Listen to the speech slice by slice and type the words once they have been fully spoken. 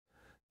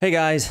Hey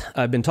guys,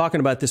 I've been talking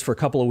about this for a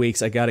couple of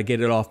weeks. I got to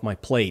get it off my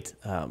plate.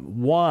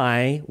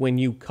 Why, when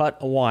you cut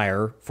a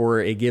wire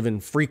for a given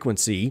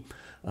frequency,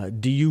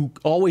 do you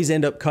always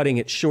end up cutting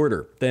it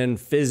shorter than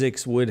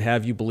physics would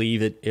have you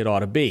believe it ought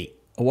to be?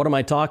 What am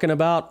I talking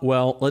about?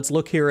 Well, let's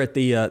look here at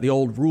the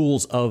old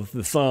rules of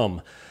the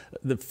thumb.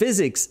 The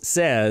physics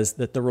says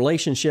that the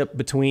relationship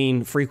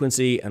between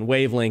frequency and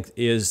wavelength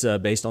is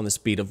based on the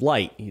speed of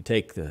light. You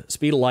take the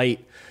speed of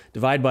light,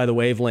 divide by the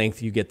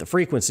wavelength, you get the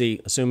frequency,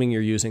 assuming you're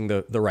using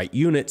the right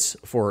units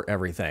for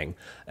everything.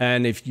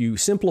 And if you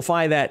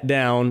simplify that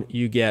down,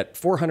 you get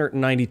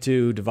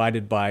 492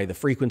 divided by the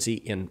frequency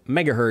in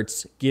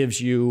megahertz gives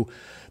you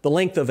the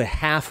length of a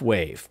half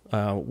wave.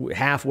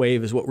 Half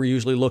wave is what we're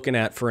usually looking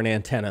at for an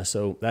antenna,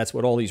 so that's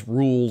what all these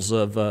rules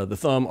of the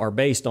thumb are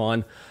based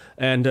on.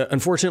 And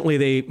unfortunately,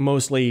 they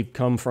mostly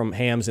come from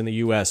hams in the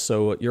US,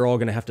 so you're all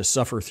going to have to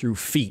suffer through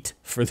feet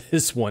for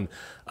this one.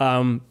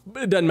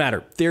 But it doesn't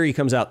matter. Theory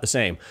comes out the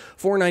same.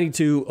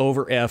 492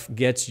 over F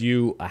gets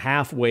you a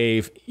half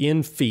wave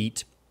in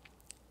feet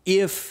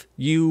if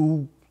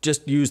you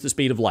just use the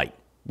speed of light.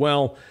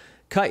 Well,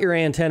 cut your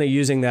antenna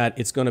using that,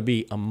 it's going to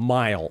be a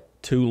mile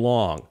too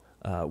long,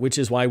 which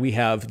is why we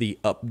have the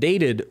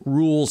updated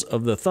rules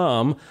of the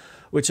thumb,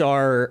 which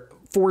are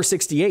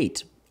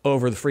 468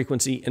 over the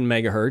frequency in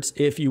megahertz.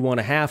 If you want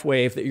a half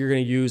wave that you're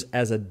going to use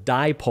as a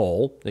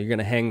dipole, you're going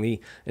to hang the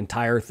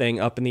entire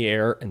thing up in the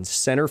air and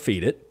center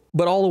feed it,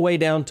 but all the way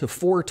down to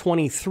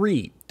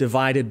 423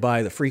 divided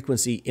by the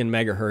frequency in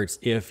megahertz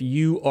if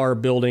you are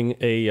building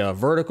a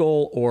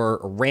vertical or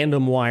a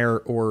random wire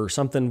or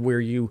something where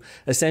you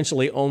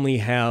essentially only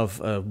have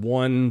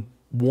one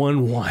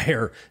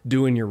wire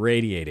doing your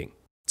radiating.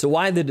 So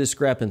why the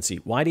discrepancy?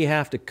 Why do you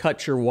have to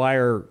cut your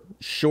wire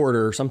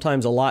shorter,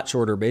 sometimes a lot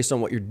shorter, based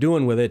on what you're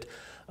doing with it,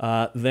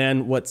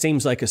 than what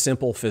seems like a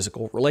simple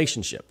physical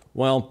relationship?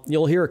 Well,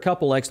 you'll hear a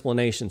couple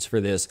explanations for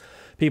this.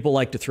 People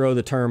like to throw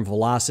the term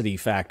velocity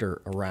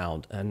factor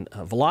around, and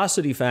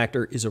velocity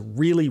factor is a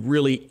really,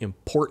 really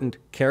important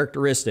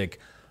characteristic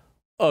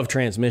of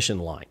transmission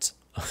lines.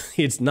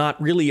 It's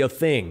not really a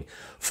thing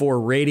for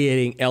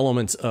radiating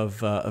elements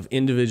of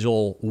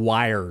individual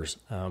wires.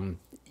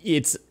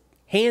 It's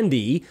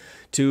handy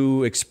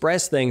to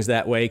express things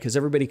that way because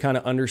everybody kind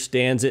of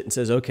understands it and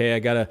says, okay, I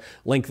got to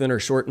lengthen or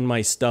shorten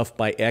my stuff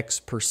by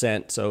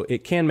X%. So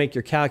it can make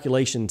your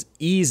calculations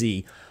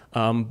easy,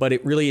 but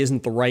it really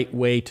isn't the right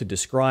way to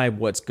describe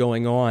what's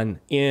going on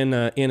in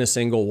a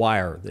single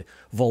wire. The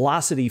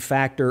velocity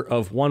factor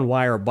of one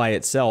wire by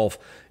itself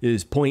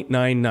is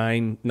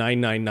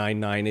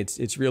 0.999999.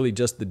 It's really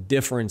just the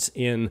difference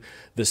in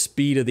the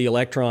speed of the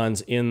electrons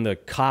in the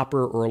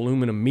copper or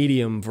aluminum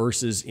medium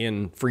versus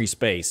in free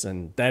space,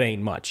 and that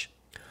ain't much.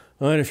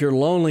 And if you're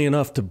lonely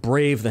enough to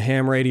brave the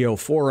ham radio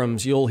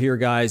forums, you'll hear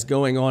guys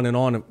going on and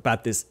on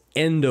about this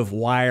end of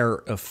wire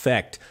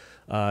effect.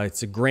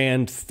 It's a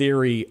grand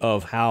theory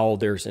of how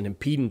there's an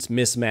impedance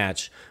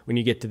mismatch when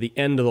you get to the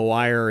end of the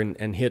wire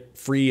and hit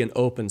free and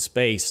open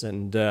space,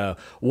 and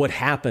what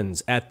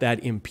happens at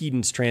that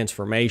impedance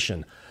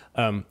transformation.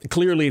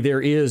 Clearly there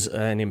is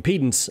an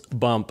impedance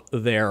bump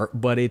there,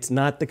 but it's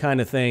not the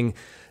kind of thing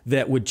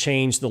that would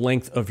change the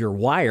length of your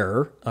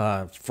wire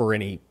for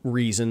any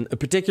reason,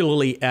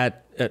 particularly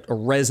at a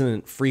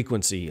resonant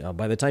frequency.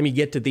 By the time you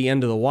get to the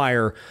end of the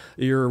wire,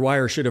 your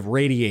wire should have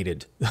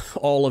radiated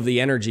all of the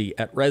energy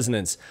at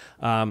resonance,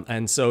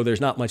 and so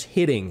there's not much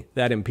hitting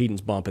that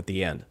impedance bump at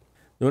the end.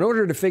 Now, in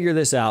order to figure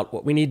this out,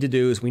 what we need to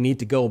do is we need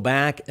to go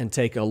back and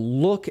take a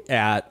look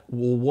at,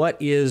 well, what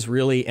is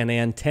really an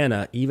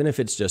antenna, even if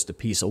it's just a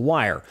piece of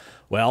wire?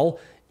 Well,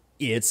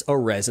 it's a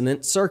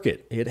resonant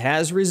circuit. It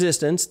has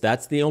resistance.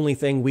 That's the only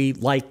thing we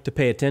like to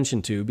pay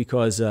attention to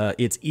because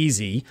it's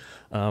easy.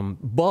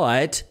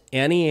 But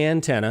any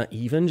antenna,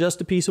 even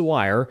just a piece of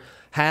wire,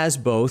 has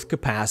both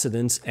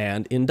capacitance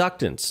and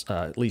inductance.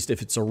 At least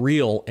if it's a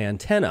real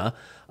antenna,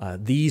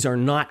 these are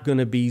not going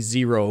to be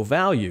zero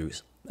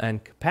values.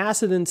 And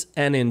capacitance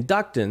and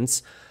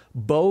inductance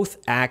both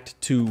act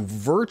to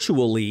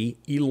virtually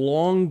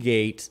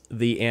elongate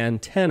the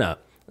antenna.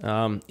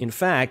 In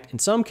fact, in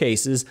some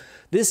cases,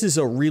 this is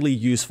a really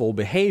useful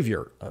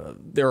behavior.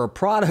 There are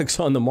products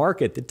on the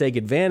market that take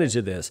advantage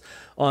of this.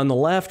 On the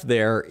left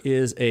there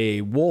is a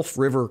Wolf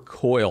River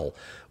coil,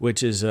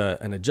 which is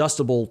an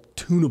adjustable,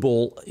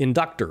 tunable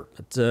inductor.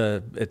 It's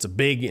a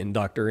big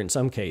inductor in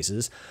some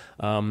cases.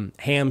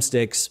 Ham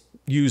sticks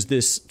use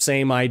this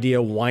same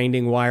idea,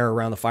 winding wire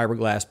around the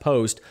fiberglass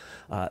post.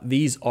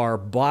 These are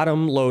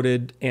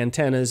bottom-loaded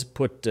antennas.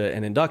 Put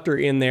an inductor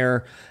in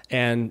there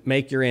and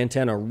make your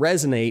antenna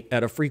resonate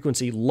at a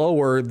frequency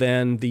lower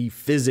than the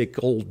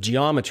physical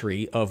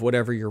geometry of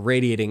whatever your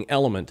radiating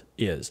element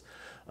is.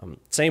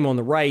 Same on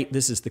the right.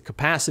 This is the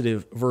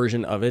capacitive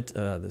version of it.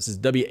 This is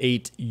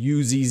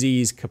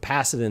W8UZZ's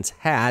capacitance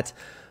hat.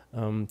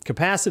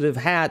 Capacitive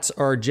hats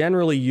are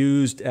generally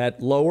used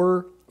at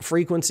lower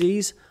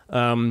frequencies.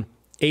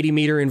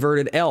 80-meter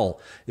inverted L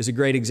is a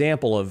great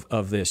example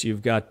of this.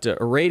 You've got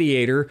a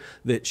radiator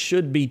that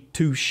should be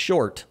too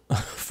short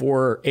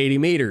for 80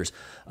 meters,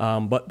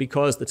 but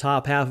because the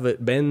top half of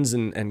it bends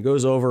and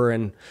goes over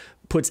and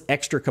puts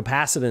extra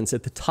capacitance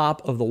at the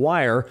top of the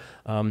wire,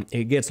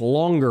 it gets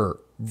longer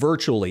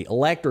virtually,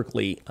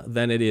 electrically,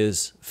 than it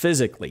is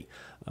physically.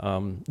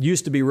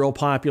 Used to be real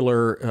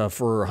popular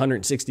for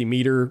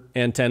 160-meter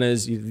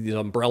antennas, these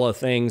umbrella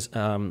things,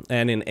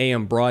 and in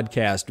AM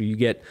broadcast, where you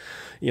get,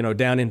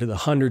 down into the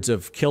hundreds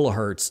of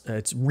kilohertz.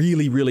 It's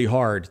really, really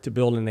hard to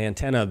build an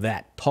antenna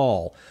that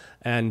tall,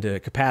 and a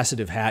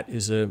capacitive hat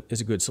is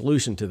a good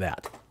solution to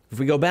that. If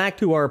we go back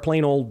to our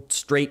plain old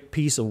straight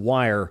piece of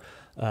wire,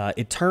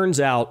 it turns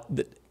out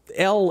that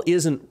L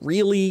isn't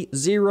really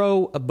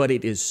 0, but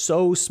it is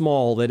so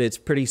small that it's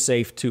pretty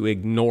safe to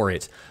ignore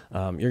it.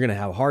 You're going to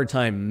have a hard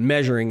time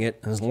measuring it.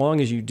 As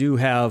long as you do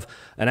have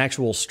an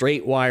actual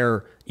straight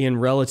wire in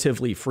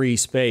relatively free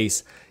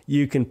space,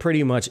 you can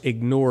pretty much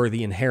ignore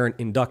the inherent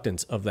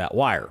inductance of that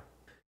wire.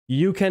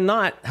 You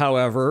cannot,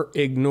 however,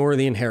 ignore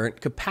the inherent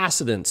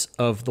capacitance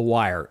of the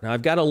wire. Now,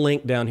 I've got a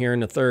link down here in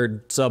the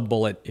third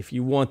sub-bullet if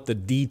you want the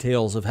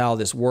details of how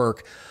this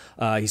works.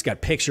 He's got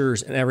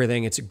pictures and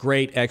everything. It's a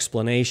great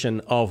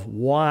explanation of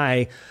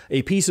why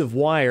a piece of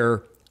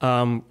wire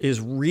is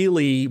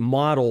really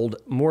modeled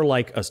more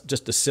like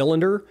just a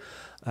cylinder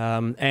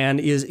and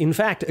is in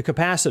fact a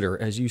capacitor.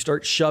 As you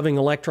start shoving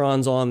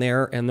electrons on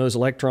there and those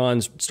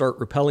electrons start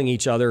repelling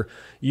each other,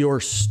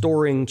 you're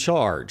storing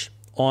charge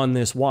on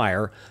this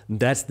wire.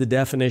 That's the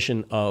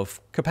definition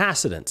of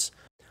capacitance.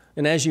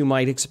 And as you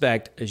might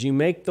expect, as you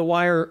make the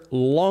wire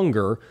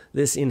longer,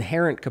 this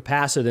inherent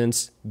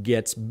capacitance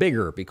gets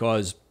bigger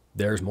because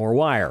there's more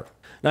wire.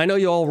 Now, I know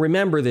you all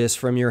remember this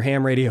from your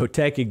ham radio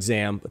tech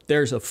exam, but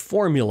there's a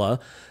formula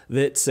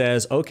that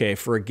says, okay,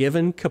 for a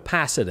given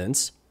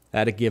capacitance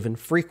at a given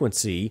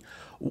frequency,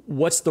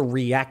 what's the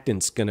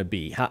reactance going to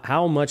be?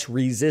 How much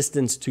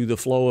resistance to the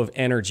flow of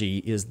energy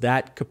is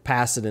that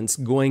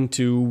capacitance going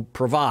to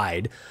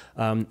provide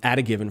at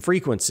a given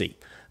frequency?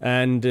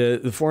 And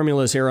the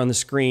formula is here on the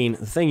screen.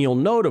 The thing you'll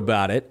note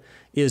about it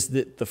is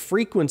that the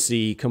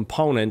frequency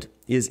component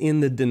is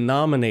in the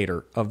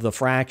denominator of the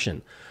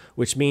fraction,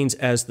 which means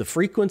as the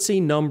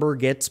frequency number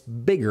gets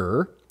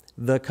bigger,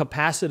 the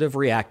capacitive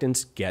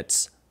reactance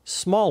gets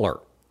smaller.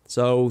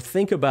 So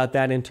think about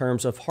that in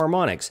terms of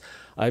harmonics.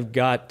 I've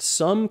got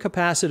some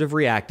capacitive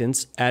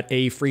reactance at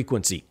a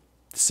frequency,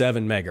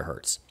 7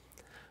 megahertz.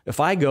 If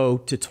I go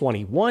to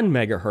 21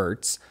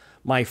 megahertz,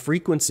 my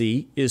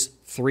frequency is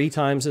 3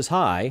 times as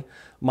high.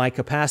 My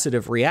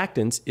capacitive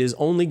reactance is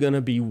only going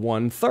to be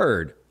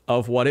 1/3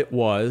 of what it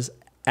was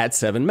at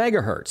 7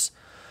 megahertz.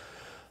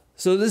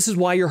 So this is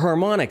why your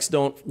harmonics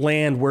don't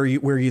land where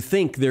you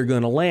think they're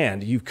going to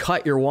land. You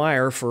cut your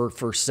wire for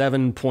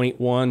 7.1,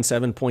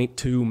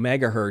 7.2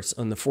 megahertz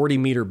on the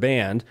 40-meter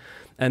band,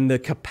 and the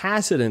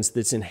capacitance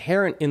that's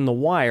inherent in the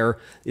wire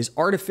is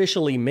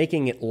artificially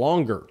making it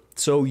longer.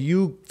 So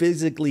you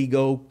physically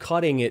go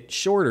cutting it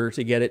shorter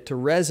to get it to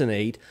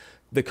resonate.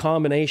 The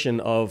combination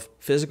of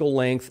physical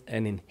length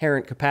and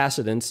inherent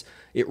capacitance,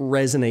 it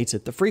resonates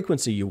at the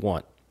frequency you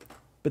want.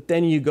 But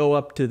then you go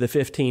up to the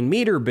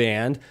 15-meter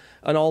band,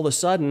 and all of a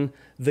sudden,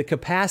 the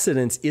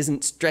capacitance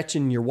isn't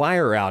stretching your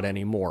wire out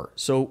anymore.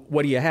 So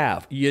what do you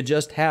have? You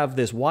just have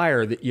this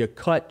wire that you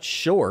cut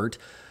short,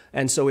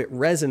 and so it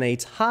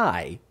resonates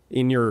high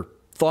in your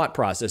thought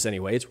process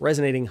anyway. It's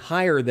resonating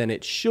higher than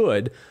it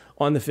should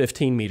on the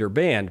 15-meter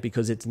band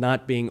because it's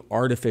not being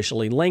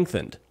artificially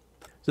lengthened.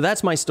 So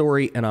that's my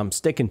story, and I'm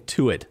sticking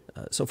to it.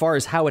 So far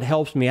as how it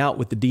helps me out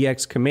with the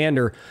DX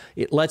Commander,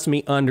 it lets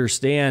me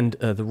understand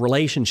the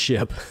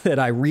relationship that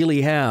I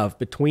really have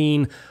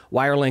between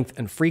wire length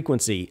and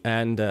frequency.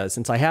 And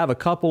since I have a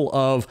couple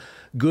of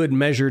good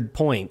measured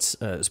points,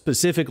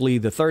 specifically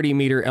the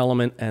 30-meter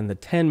element and the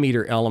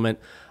 10-meter element,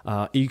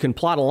 you can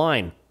plot a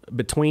line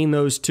between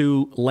those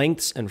two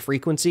lengths and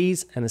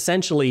frequencies, and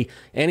essentially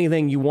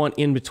anything you want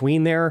in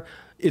between there,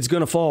 it's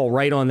going to fall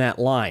right on that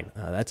line.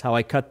 That's how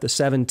I cut the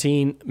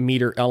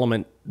 17-meter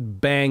element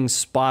bang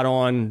spot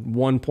on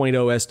 1.0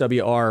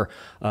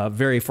 SWR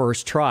very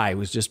first try. It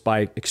was just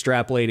by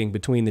extrapolating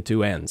between the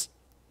two ends.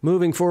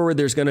 Moving forward,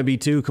 there's going to be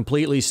 2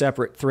 completely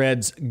separate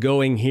threads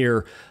going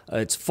here.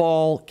 It's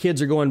fall,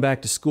 kids are going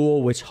back to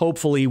school, which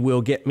hopefully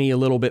will get me a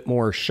little bit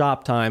more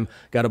shop time.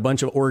 Got a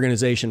bunch of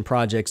organization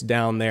projects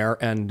down there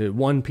and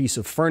 1 piece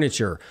of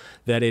furniture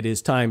that it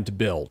is time to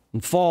build.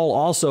 And fall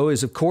also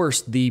is, of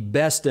course, the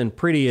best and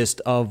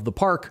prettiest of the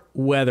park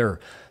weather.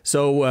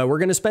 So we're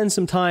going to spend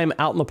some time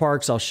out in the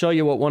parks. I'll show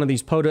you what one of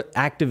these POTA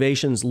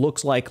activations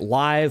looks like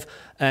live.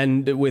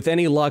 And with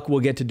any luck, we'll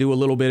get to do a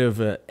little bit of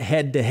a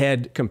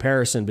head-to-head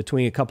comparison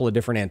between a couple of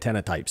different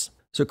antenna types.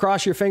 So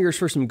cross your fingers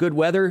for some good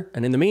weather.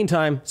 And in the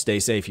meantime,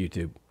 stay safe,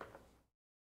 YouTube.